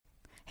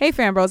Hey,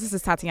 fan bros, this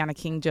is Tatiana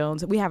King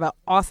Jones. We have an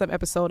awesome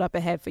episode up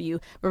ahead for you.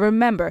 But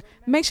remember,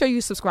 make sure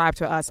you subscribe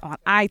to us on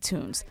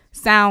iTunes,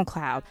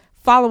 SoundCloud,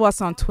 follow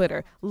us on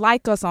Twitter,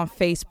 like us on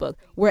Facebook.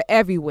 We're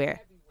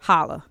everywhere.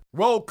 Holla.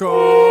 Welcome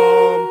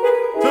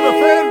to the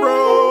Fan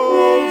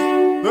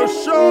Bros, the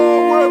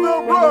show where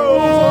the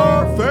bros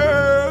are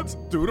fans.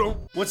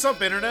 Doodle. What's up,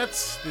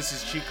 internets? This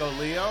is Chico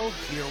Leo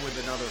here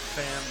with another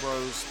Fan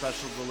Bros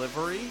special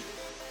delivery.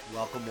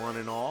 Welcome, one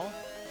and all.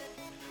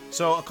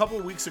 So a couple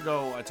of weeks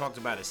ago, I talked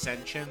about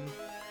Ascension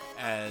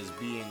as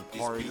being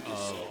part of a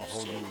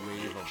whole new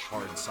wave of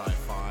hard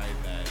sci-fi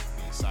that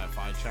the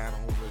Sci-Fi Channel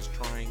was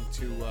trying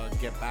to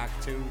get back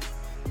to.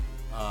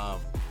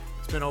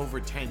 It's been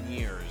over 10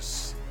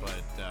 years,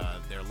 but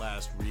their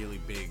last really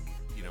big,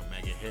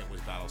 mega hit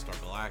was Battlestar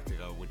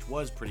Galactica, which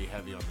was pretty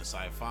heavy on the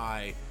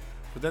sci-fi.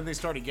 But then they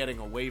started getting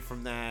away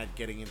from that,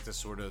 getting into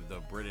sort of the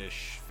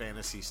British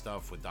fantasy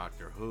stuff with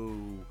Doctor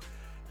Who.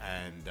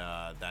 And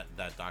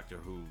that Doctor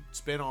Who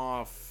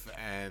spinoff,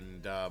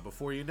 and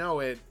before you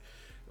know it,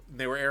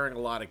 they were airing a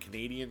lot of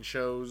Canadian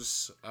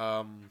shows,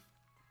 and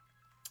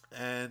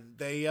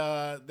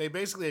they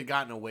basically had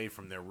gotten away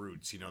from their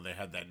roots. They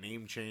had that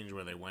name change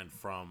where they went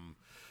from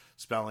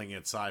spelling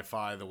it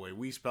sci-fi the way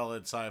we spell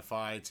it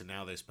sci-fi to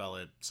now they spell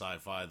it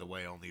sci-fi the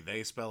way only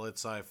they spell it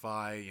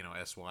sci-fi,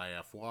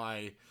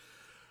 SYFY.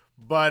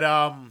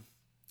 But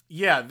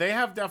yeah, they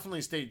have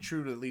definitely stayed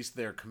true to at least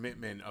their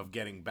commitment of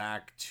getting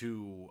back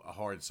to a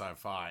hard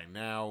sci-fi.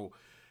 Now,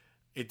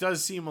 it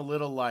does seem a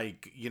little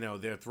like,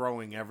 they're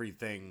throwing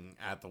everything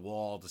at the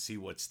wall to see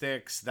what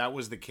sticks. That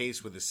was the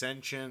case with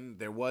Ascension.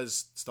 There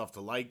was stuff to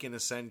like in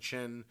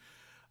Ascension.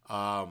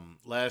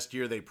 Last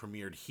year, they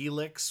premiered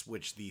Helix,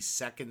 which the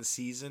second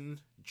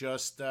season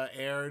just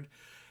aired.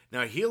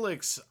 Now,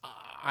 Helix,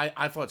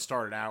 I thought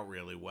started out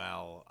really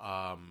well.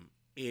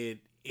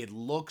 It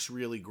looks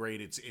really great.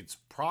 It's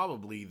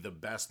probably the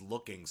best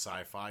looking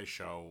sci-fi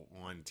show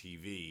on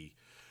TV.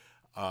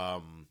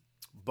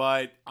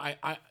 But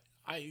I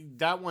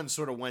that one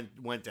sort of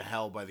went to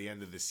hell by the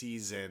end of the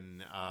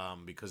season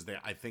because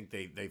I think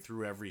they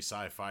threw every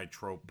sci-fi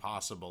trope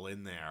possible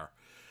in there.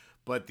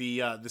 But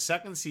the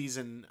second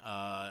season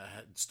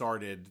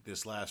started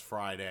this last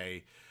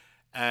Friday,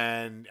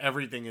 and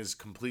everything is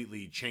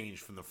completely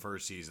changed from the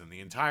first season. The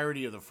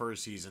entirety of the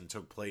first season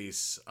took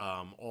place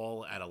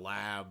all at a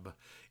lab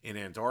in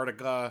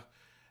Antarctica,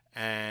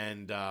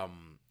 and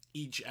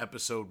each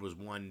episode was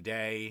one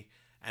day,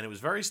 and it was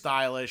very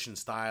stylish and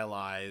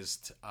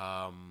stylized.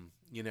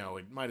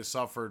 It might have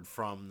suffered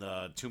from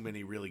the too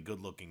many really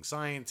good-looking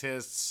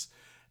scientists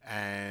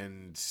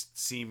and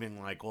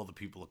seeming like all the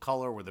people of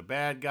color were the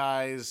bad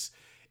guys.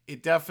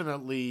 It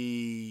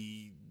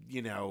definitely...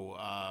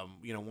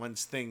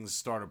 once things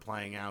started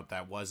playing out,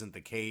 that wasn't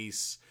the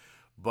case.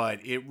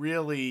 But it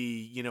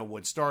really,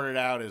 what started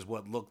out as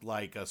what looked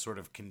like a sort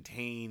of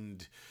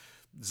contained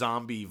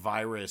zombie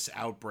virus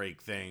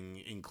outbreak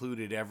thing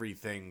included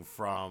everything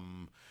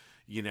from,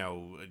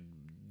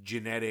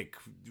 genetic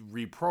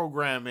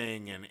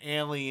reprogramming and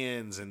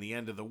aliens and the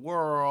end of the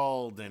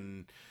world.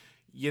 And,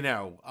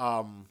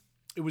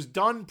 it was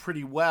done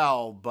pretty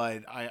well,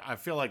 but I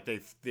feel like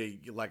they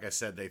like I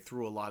said, they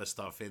threw a lot of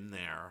stuff in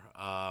there.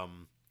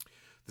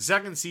 The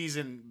second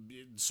season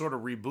sort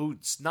of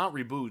not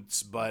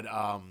reboots, but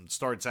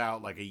starts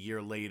out like a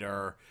year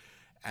later,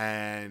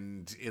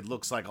 and it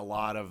looks like a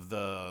lot of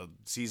the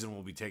season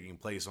will be taking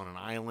place on an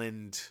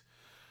island.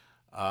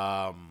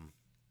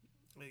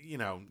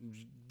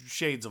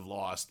 Shades of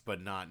Lost,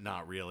 but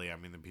not really. I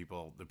mean, the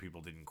people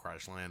didn't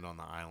crash land on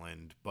the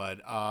island, but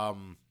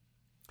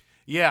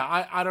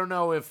yeah, I don't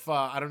know if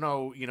I don't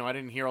know. I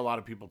didn't hear a lot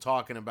of people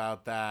talking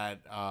about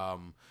that.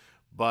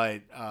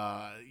 But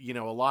a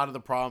lot of the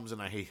problems,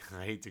 and I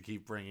hate to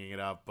keep bringing it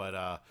up, but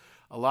a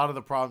lot of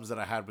the problems that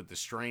I had with The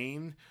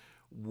Strain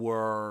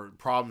were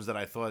problems that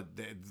I thought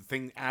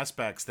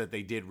aspects that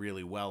they did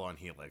really well on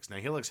Helix. Now,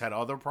 Helix had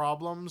other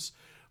problems,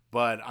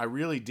 but I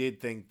really did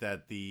think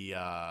that the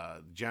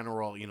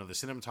general, the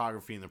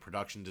cinematography and the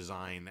production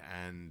design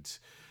and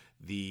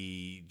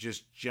the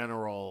just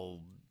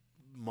general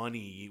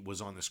money was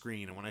on the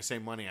screen. And when I say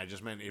money, I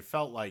just meant it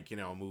felt like,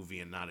 a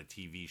movie and not a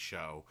TV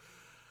show.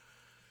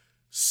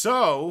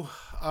 So,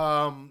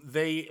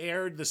 they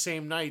aired the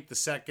same night,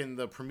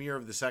 the premiere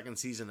of the second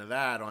season of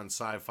that on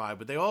Sci-Fi,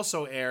 but they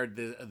also aired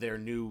their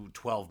new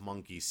 12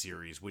 Monkeys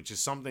series, which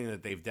is something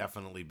that they've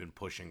definitely been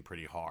pushing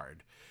pretty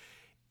hard.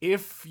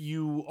 If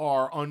you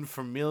are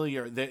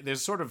unfamiliar,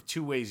 there's sort of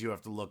two ways you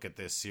have to look at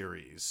this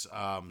series.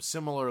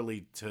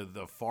 Similarly to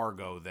the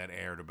Fargo that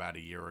aired about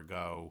a year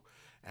ago,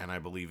 and I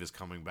believe is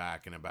coming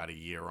back in about a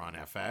year on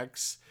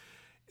FX.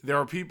 There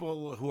are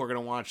people who are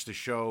going to watch the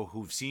show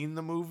who've seen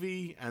the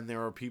movie, and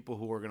there are people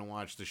who are going to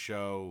watch the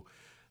show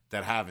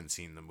that haven't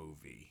seen the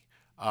movie.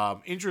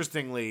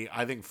 Interestingly,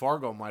 I think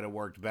Fargo might have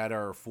worked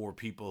better for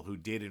people who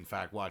did, in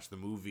fact, watch the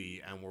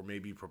movie and were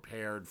maybe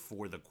prepared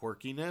for the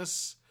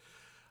quirkiness.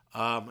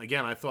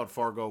 Again, I thought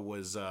Fargo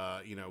was,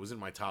 it was in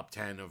my top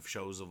 10 of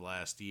shows of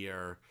last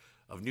year,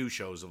 of new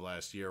shows of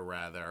last year,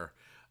 rather.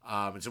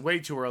 It's way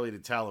too early to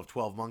tell if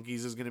 12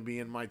 Monkeys is going to be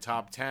in my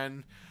top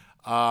 10.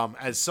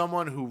 As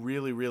someone who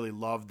really, really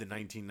loved the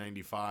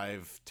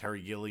 1995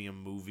 Terry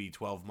Gilliam movie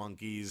 12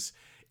 Monkeys,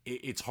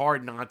 it's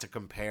hard not to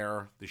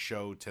compare the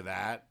show to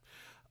that.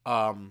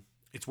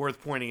 It's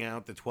worth pointing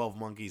out that 12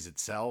 Monkeys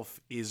itself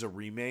is a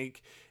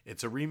remake.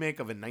 It's a remake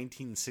of a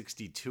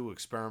 1962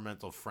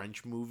 experimental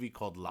French movie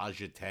called La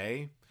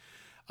Jetée.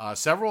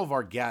 Several of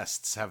our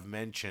guests have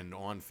mentioned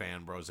on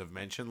Fan Bros have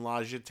mentioned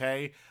La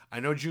Jetée.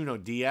 I know Juno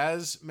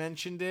Diaz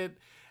mentioned it,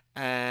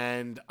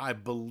 and I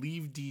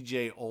believe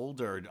DJ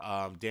Older,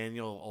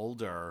 Daniel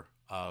Older,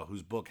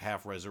 whose book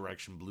Half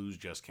Resurrection Blues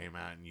just came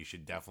out, and you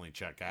should definitely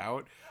check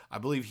out. I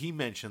believe he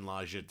mentioned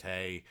La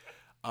Jetée.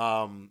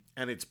 And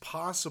it's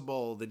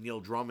possible that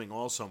Neil Drumming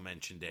also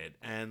mentioned it.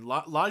 And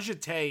La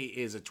Jetée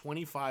is a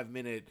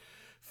 25-minute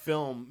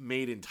film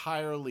made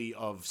entirely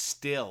of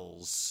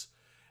stills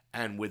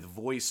and with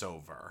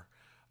voiceover.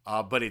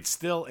 But it's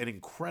still an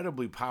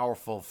incredibly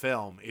powerful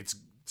film. It's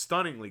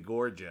stunningly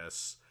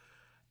gorgeous.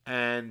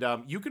 And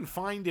you can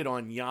find it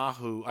on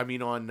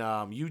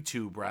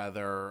YouTube,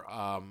 rather,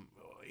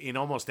 in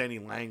almost any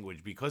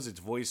language because it's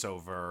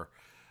voiceover.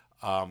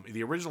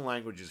 The original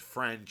language is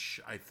French.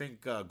 I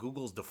think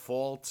Google's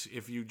default,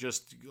 if you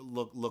just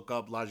look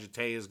up La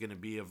Jetée, is going to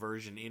be a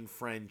version in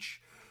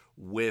French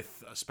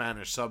with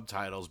Spanish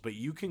subtitles. But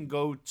you can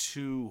go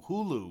to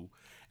Hulu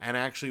and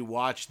actually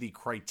watch the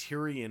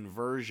Criterion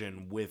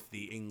version with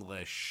the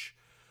English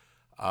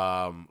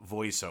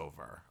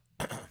voiceover.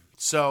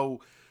 So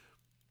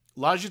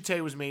La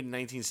Jetée was made in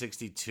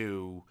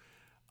 1962.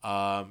 In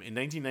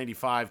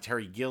 1995,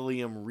 Terry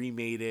Gilliam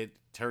remade it.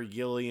 Terry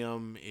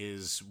Gilliam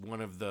is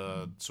one of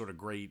the sort of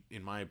great,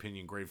 in my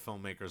opinion, great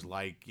filmmakers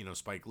like,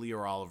 Spike Lee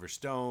or Oliver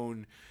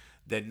Stone,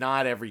 that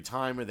not every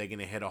time are they going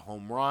to hit a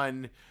home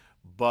run,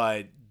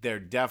 but they're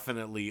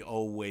definitely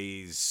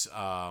always,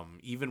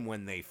 even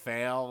when they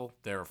fail,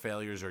 their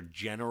failures are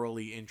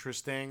generally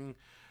interesting.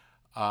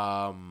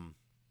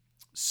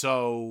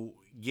 So,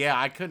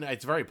 yeah,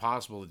 it's very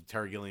possible that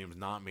Terry Gilliam's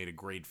not made a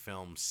great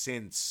film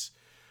since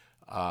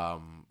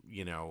 12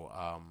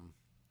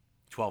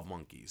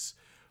 Monkeys.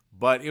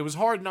 But it was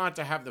hard not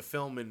to have the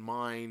film in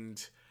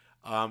mind.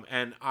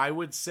 And I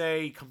would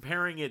say,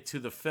 comparing it to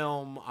the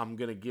film, I'm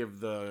going to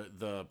give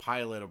the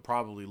pilot a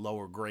probably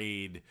lower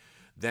grade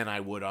than I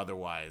would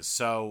otherwise.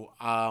 So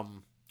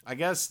I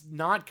guess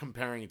not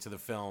comparing it to the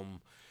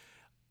film,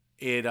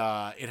 it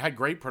had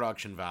great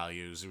production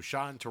values. It was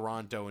shot in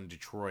Toronto and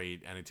Detroit,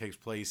 and it takes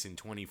place in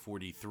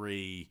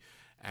 2043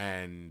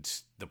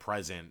 and the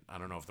present. I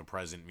don't know if the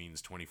present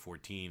means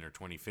 2014 or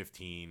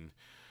 2015.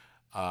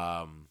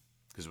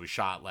 Because it was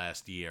shot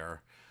last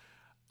year.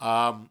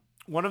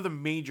 One of the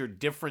major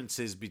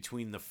differences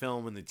between the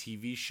film and the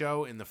TV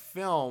show, in the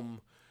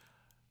film,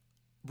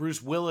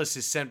 Bruce Willis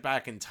is sent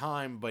back in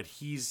time, but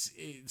he's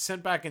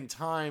sent back in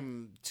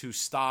time to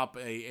stop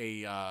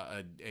a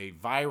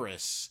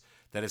virus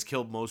that has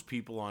killed most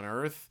people on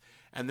Earth.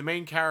 And the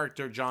main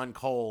character, John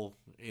Cole,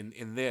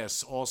 in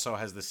this also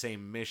has the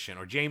same mission,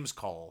 or James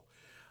Cole.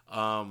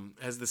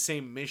 Has the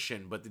same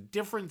mission, but the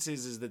difference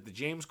is that the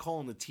James Cole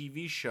in the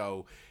TV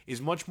show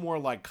is much more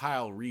like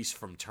Kyle Reese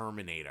from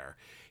Terminator.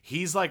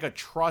 He's like a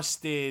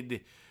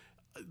trusted,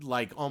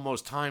 like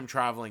almost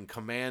time-traveling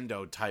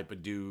commando type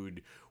of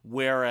dude,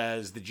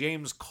 whereas the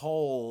James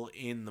Cole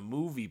in the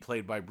movie,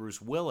 played by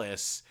Bruce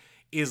Willis,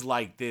 is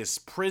like this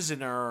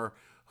prisoner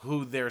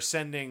who they're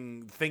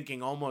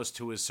thinking almost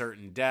to his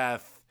certain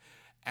death,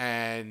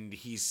 and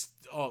he's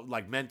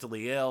like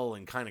mentally ill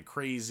and kind of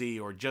crazy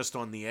or just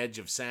on the edge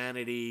of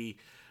sanity.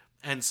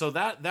 And so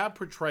that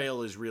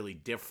portrayal is really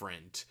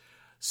different.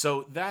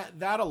 So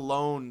that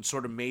alone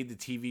sort of made the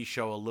TV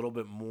show a little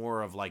bit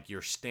more of like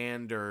your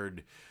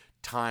standard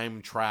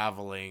time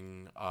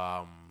traveling,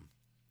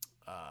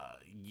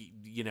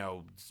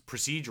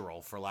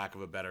 procedural, for lack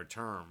of a better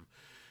term.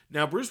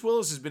 Now, Bruce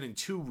Willis has been in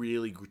two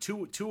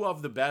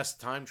of the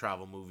best time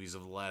travel movies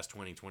of the last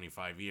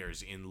 20-25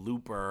 years, in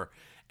Looper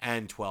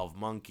and 12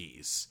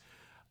 Monkeys.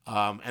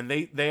 And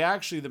they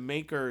actually, the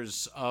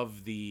makers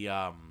of the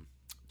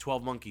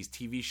 12 Monkeys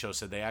TV show,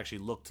 said they actually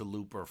looked to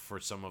Looper for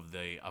some of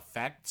the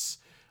effects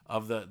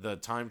of the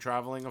time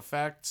traveling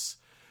effects.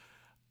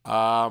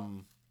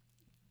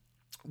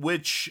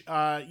 Which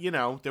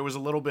there was a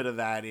little bit of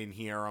that in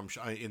here.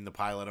 In the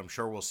pilot, I'm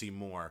sure we'll see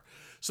more.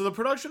 So the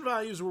production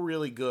values were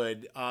really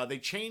good. They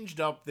changed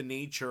up the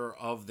nature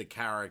of the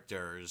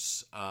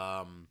characters.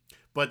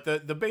 But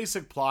the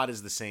basic plot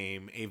is the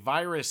same. A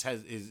virus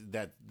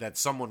that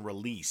someone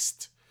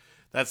released.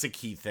 That's a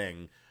key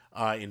thing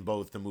in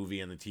both the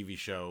movie and the TV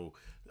show.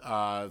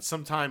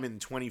 Sometime in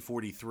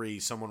 2043,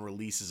 someone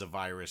releases a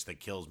virus that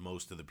kills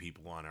most of the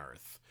people on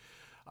Earth.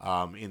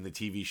 In the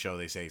TV show,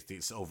 they say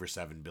it's over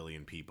 7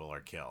 billion people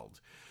are killed.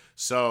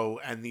 So,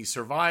 and the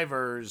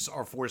survivors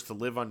are forced to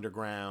live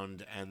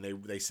underground, and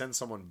they send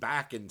someone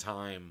back in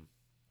time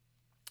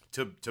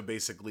to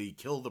basically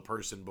kill the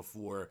person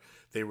before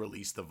they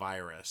release the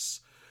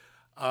virus.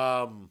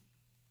 I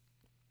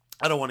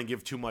don't want to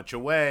give too much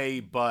away,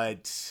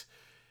 but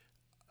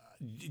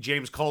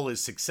James Cole is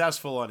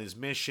successful on his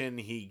mission.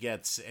 He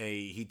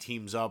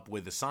teams up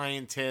with a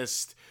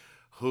scientist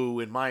who,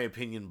 in my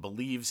opinion,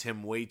 believes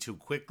him way too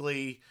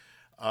quickly.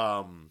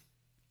 That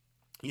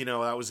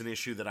was an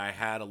issue that I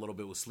had a little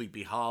bit with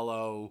Sleepy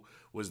Hollow,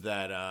 was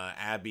that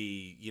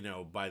Abby,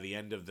 by the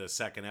end of the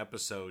second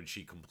episode,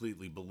 she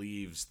completely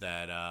believes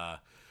that,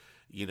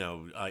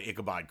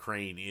 Ichabod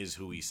Crane is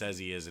who he says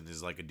he is and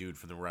is like a dude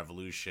from the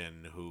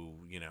Revolution who,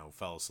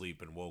 fell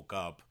asleep and woke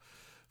up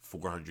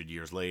 400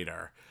 years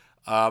later.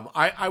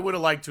 I would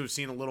have liked to have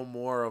seen a little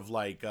more of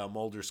like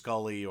Mulder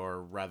Scully,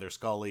 or rather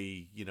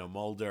Scully,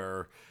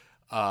 Mulder,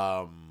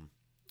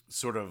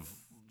 sort of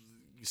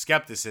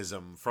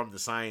skepticism from the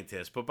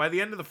scientist. But by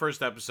the end of the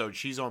first episode,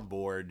 she's on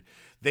board.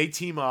 They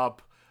team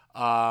up.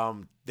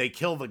 They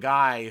kill the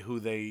guy who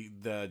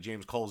the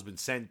James Cole's been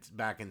sent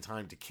back in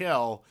time to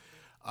kill,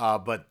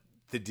 but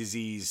the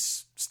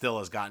disease still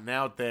has gotten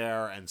out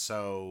there, and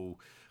so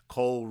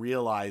Cole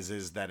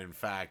realizes that in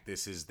fact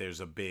this is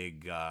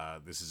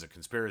a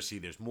conspiracy.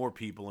 There's more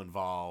people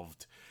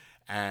involved,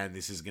 and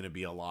this is going to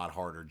be a lot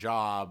harder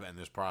job, and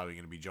there's probably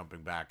going to be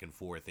jumping back and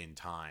forth in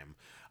time.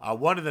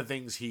 One of the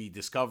things he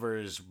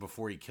discovers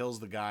before he kills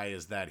the guy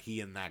is that he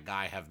and that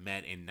guy have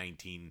met in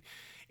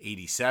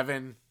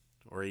 1987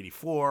 or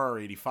 84 or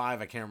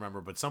 85, I can't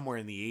remember, but somewhere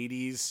in the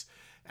 80s.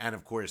 And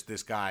of course,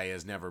 this guy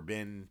has never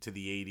been to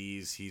the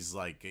 80s. He's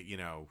like,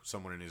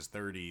 someone in his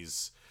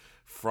 30s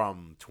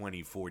from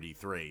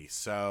 2043.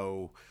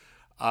 So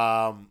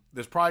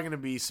there's probably going to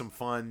be some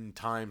fun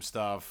time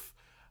stuff.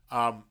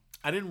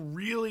 I didn't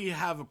really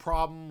have a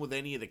problem with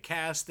any of the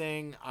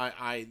casting.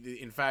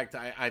 In fact,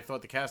 I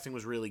thought the casting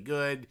was really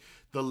good.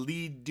 The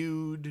lead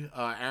dude,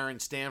 Aaron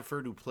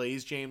Stanford, who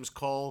plays James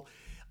Cole,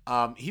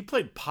 he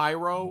played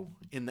Pyro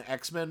in the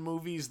X-Men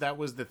movies. That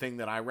was the thing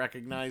that I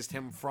recognized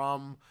him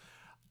from.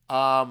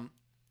 I'm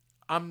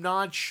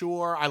not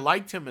sure. I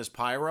liked him as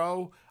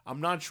Pyro. I'm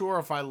not sure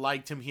if I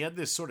liked him. He had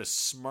this sort of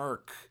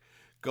smirk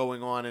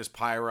going on as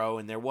Pyro,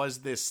 and there was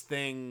this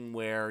thing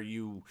where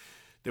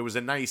there was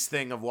a nice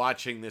thing of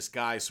watching this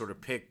guy sort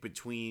of pick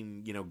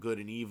between, good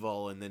and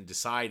evil, and then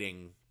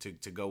deciding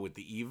to go with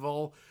the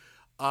evil.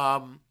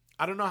 I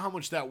don't know how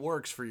much that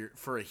works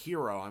for a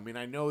hero. I mean,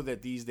 I know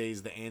that these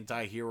days the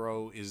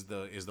anti-hero is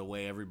the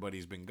way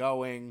everybody's been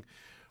going,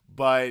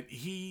 but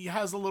he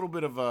has a little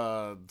bit of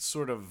a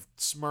sort of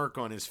smirk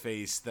on his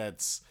face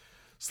that's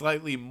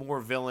slightly more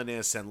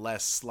villainous and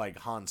less like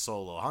Han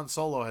Solo. Han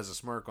Solo has a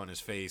smirk on his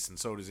face, and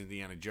so does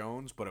Indiana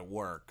Jones, but it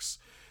works.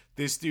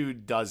 This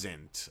dude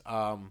doesn't.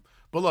 But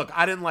look,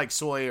 I didn't like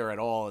Sawyer at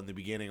all in the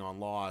beginning on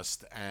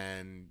Lost,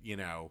 and,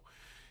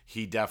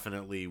 he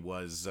definitely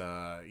was,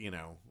 a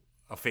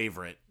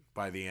favorite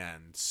by the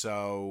end.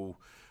 So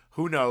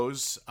who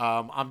knows?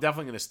 I'm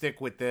definitely going to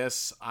stick with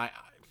this. I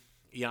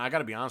got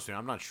to be honest with you.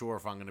 I'm not sure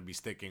if I'm going to be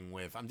sticking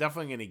with. I'm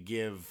definitely going to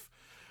give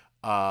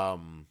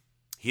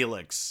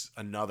Helix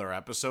another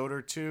episode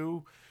or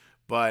two.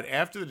 But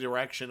after the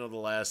direction of the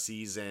last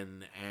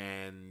season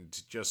and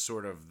just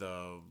sort of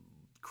the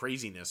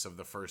craziness of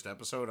the first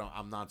episode,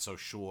 I'm not so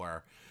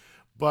sure.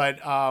 But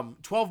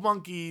 12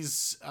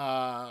 Monkeys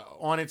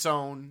on its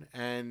own,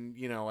 and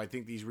I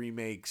think these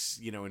remakes,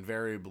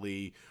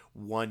 invariably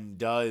one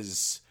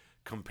does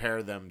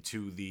compare them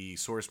to the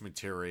source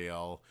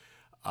material.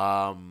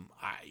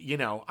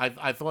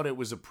 I thought it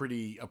was a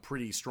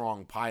pretty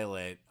strong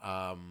pilot.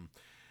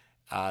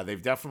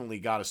 They've definitely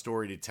got a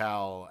story to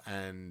tell,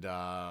 and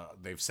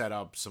they've set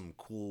up some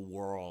cool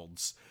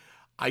worlds.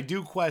 I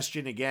do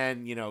question,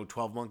 again,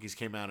 12 Monkeys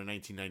came out in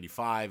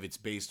 1995. It's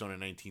based on a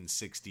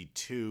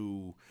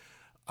 1962,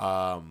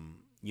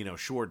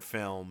 short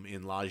film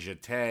in La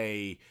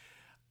Jetée.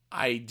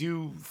 I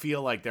do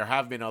feel like there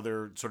have been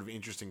other sort of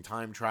interesting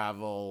time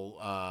travel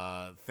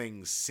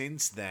things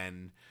since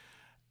then.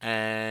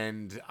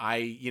 And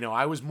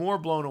I was more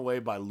blown away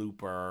by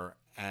Looper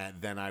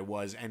than I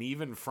was. And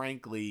even,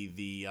 frankly,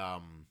 the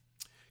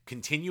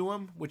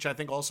Continuum, which I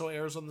think also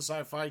airs on the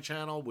Sci-Fi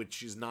Channel,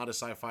 which is not a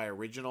Sci-Fi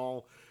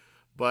original,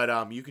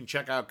 but you can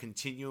check out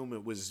Continuum.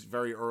 It was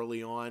very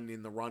early on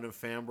in the run of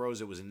Fan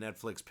Bros. It was a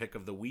Netflix pick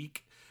of the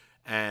week,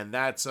 and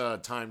that's a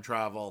time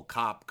travel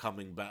cop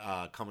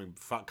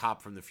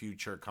cop from the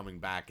future coming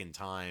back in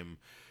time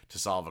to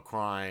solve a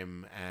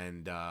crime,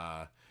 and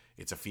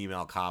it's a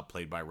female cop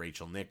played by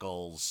Rachel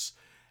Nichols.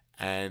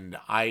 And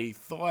I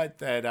thought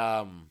that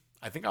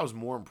I think I was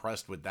more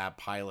impressed with that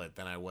pilot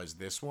than I was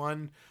this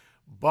one.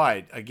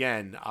 But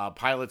again,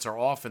 pilots are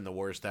often the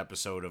worst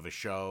episode of a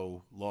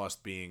show,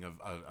 Lost being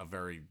a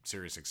very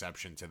serious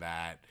exception to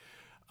that.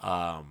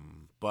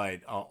 But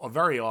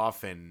very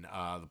often,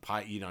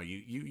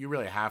 you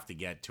really have to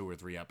get 2 or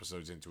 3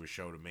 episodes into a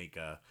show to make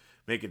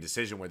a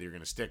decision whether you're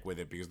going to stick with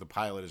it, because the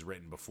pilot is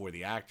written before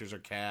the actors are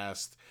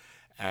cast.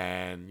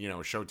 And,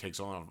 a show takes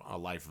on a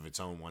life of its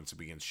own once it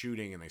begins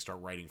shooting, and they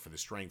start writing for the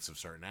strengths of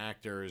certain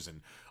actors,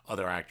 and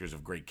other actors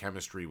have great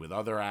chemistry with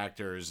other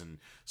actors, and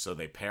so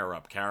they pair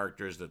up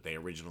characters that they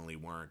originally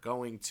weren't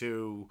going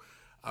to.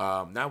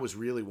 That was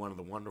really one of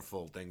the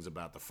wonderful things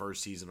about the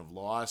first season of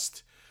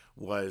Lost,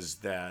 was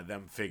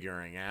them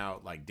figuring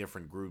out like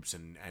different groups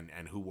and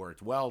who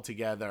worked well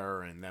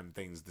together, and them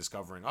things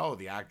discovering, oh,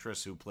 the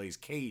actress who plays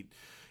Kate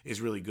is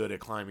really good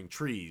at climbing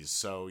trees,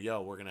 so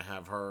we're gonna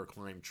have her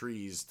climb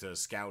trees to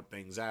scout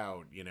things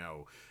out,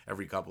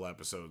 every couple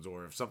episodes.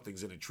 Or if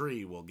something's in a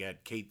tree, we'll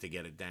get Kate to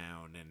get it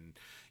down, and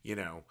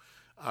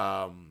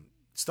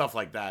stuff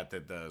like that the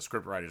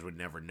scriptwriters would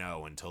never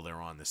know until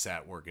they're on the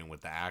set working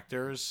with the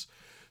actors.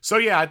 So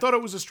I thought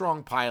it was a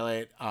strong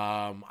pilot.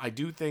 I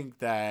do think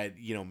that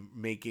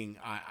making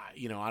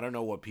I don't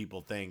know what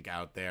people think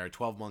out there.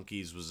 12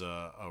 Monkeys was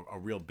a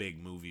real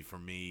big movie for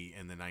me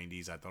in the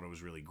 90s. I thought it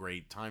was really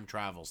great. Time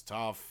travel's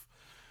tough.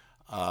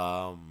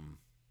 Honestly,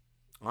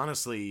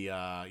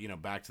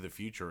 Back to the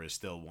Future is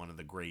still one of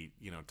the great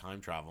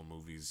time travel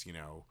movies.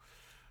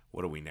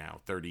 What are we now?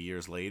 30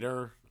 years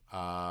later,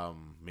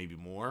 maybe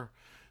more.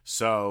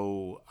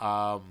 So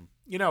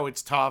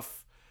it's tough.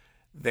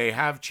 They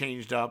have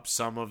changed up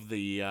some of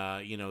the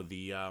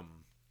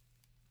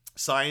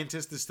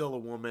scientist is still a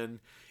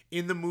woman.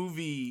 In the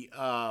movie,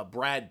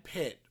 Brad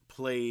Pitt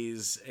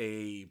plays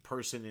a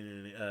person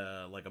in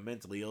like a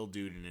mentally ill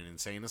dude in an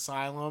insane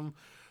asylum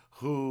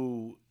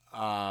who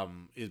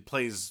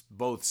plays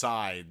both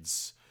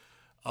sides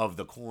of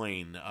the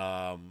coin,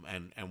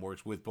 and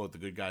works with both the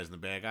good guys and the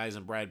bad guys.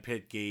 And Brad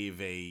Pitt gave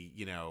a,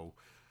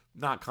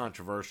 not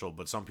controversial,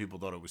 but some people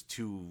thought it was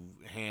too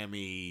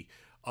hammy.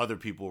 Other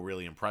people were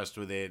really impressed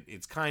with it.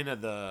 It's kind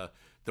of the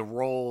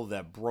role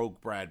that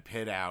broke Brad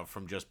Pitt out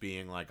from just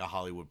being like a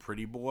Hollywood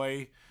pretty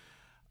boy.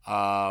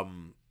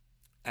 And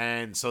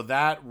so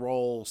that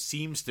role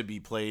seems to be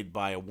played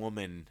by a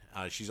woman.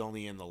 She's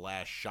only in the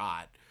last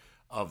shot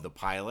of the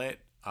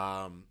pilot.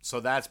 So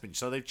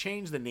they've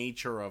changed the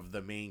nature of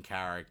the main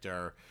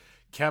character,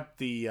 kept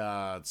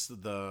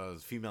the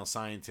female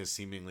scientist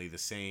seemingly the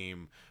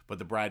same, but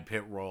the Brad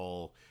Pitt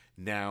role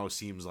now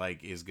seems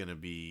like is going to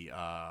be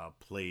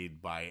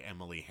played by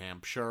Emily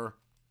Hampshire.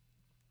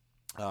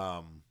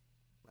 And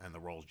the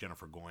role's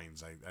Jennifer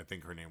Goines. I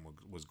think her name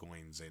was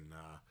Goines in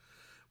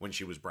when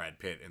she was Brad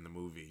Pitt in the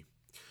movie.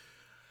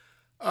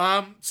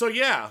 Let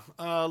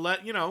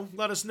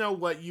us know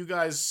what you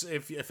guys,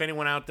 if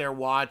anyone out there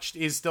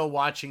is still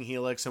watching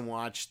Helix and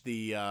watched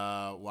the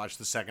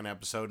second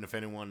episode, and if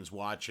anyone is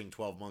watching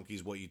 12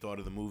 Monkeys, what you thought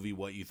of the movie,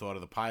 what you thought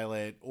of the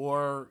pilot,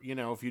 or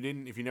if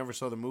you never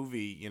saw the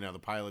movie, the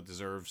pilot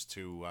deserves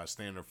to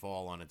stand or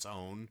fall on its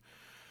own.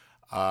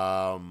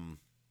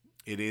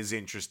 It is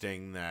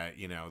interesting that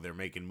they're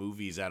making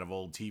movies out of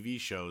old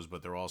TV shows,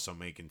 but they're also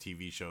making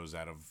TV shows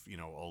out of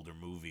older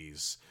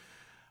movies.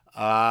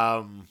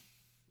 I'm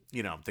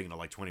thinking of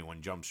like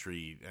 21 Jump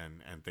Street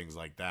and things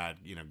like that,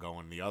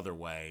 going the other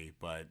way.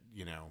 But,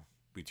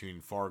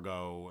 between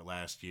Fargo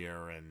last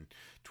year and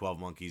 12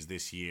 Monkeys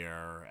this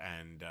year,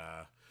 and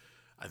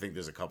I think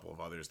there's a couple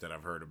of others that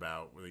I've heard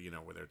about, where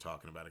they're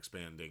talking about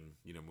expanding,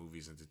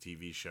 movies into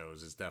TV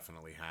shows. It's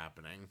definitely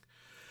happening.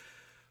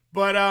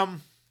 But,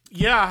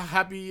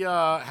 happy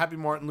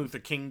Martin Luther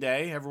King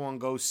Day. Everyone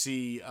go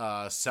see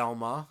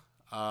Selma.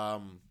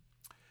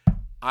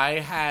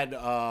 I had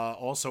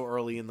also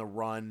early in the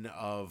run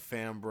of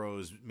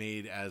Fanbros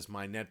made as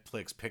my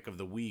Netflix pick of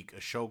the week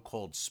a show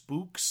called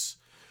Spooks,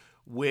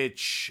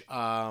 which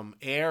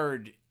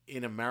aired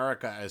in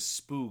America as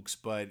Spooks,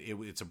 but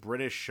it's a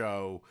British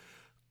show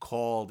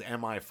called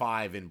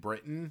MI5 in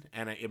Britain,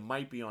 and it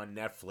might be on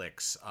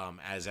Netflix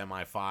as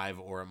MI5,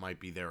 or it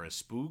might be there as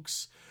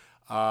Spooks.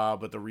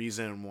 But the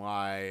reason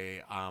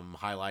why I'm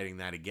highlighting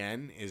that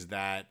again is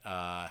that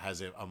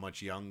has a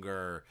much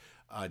younger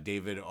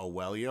David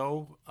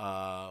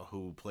Oyelowo,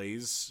 who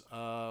plays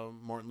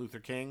Martin Luther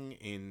King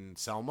in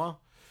Selma,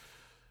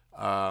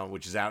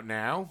 which is out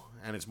now,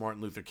 and it's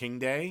Martin Luther King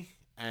Day,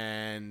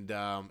 and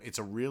it's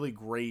a really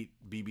great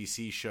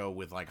BBC show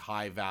with like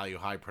high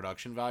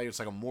production value. It's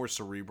like a more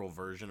cerebral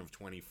version of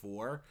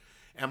 24.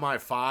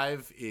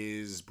 MI5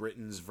 is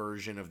Britain's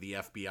version of the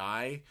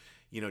FBI.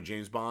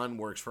 James Bond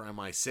works for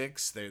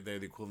MI6. They're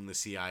the equivalent of the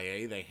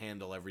CIA. They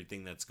handle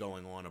everything that's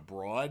going on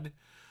abroad.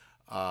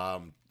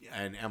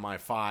 And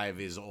MI5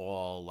 is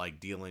all like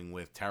dealing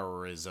with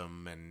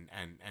terrorism and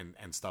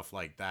stuff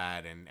like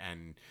that,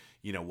 and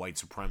white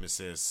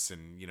supremacists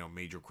and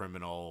major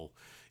criminal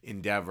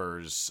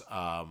endeavors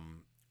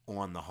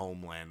on the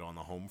homeland, on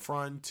the home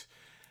front.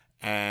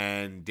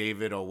 And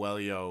David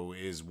Oyelowo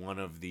is one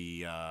of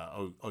the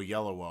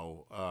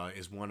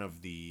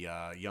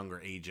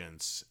younger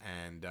agents,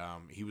 and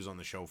he was on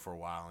the show for a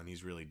while, and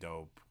he's really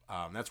dope.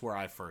 That's where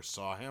I first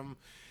saw him.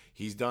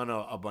 He's done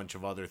a bunch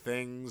of other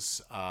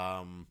things.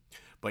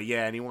 But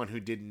yeah, anyone who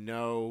didn't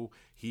know,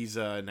 he's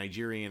a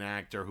Nigerian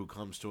actor who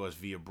comes to us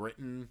via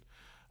Britain.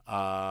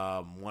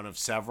 One of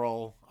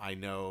several. I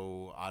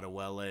know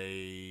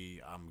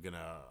Adewale. I'm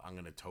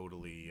gonna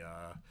totally.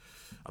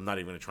 I'm not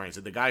even gonna try and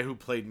say the guy who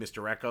played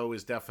Mr. Echo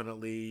is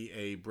definitely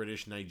a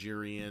British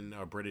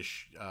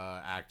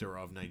actor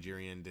of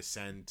Nigerian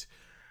descent.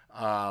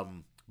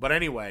 But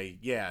anyway,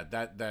 yeah,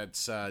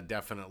 that's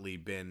definitely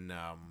been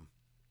a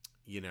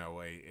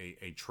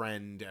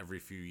trend every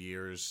few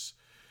years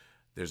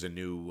there's a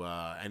new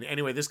and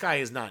anyway, this guy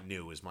is not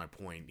new, is my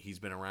point. He's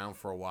been around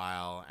for a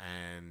while,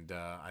 and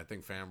I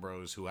think fan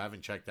bros who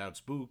haven't checked out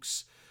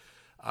Spooks,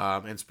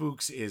 and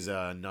Spooks is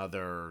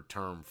another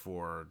term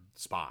for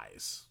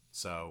spies.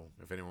 So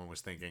if anyone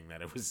was thinking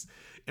that it was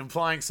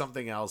implying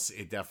something else,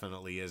 it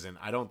definitely isn't.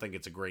 I don't think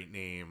it's a great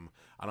name.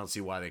 I don't see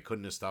why they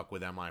couldn't have stuck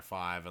with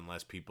MI5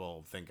 unless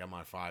people think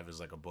MI5 is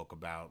like a book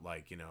about,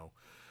 like, you know,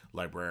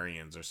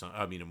 librarians or something.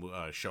 I mean,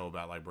 a show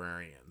about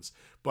librarians.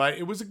 But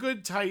it was a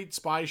good, tight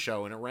spy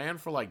show, and it ran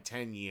for like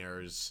 10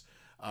 years.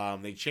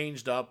 They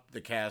changed up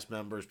the cast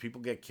members.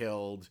 People get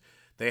killed.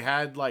 They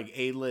had like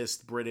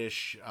A-list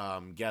British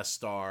guest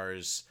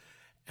stars.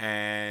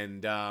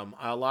 And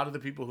a lot of the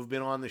people who've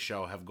been on the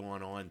show have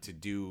gone on to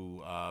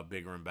do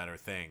bigger and better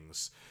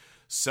things.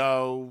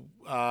 So,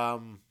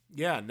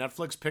 yeah,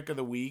 Netflix pick of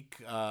the week,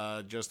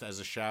 just as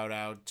a shout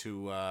out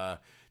to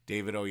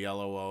David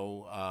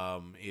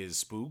Oyelowo, is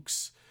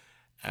Spooks.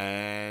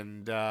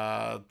 And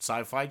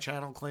Sci-Fi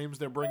Channel claims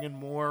they're bringing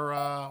more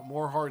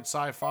hard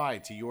sci-fi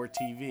to your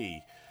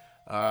TV.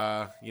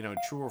 You know,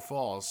 true or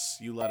false,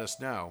 you let us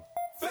know.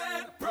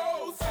 Fan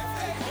Bros.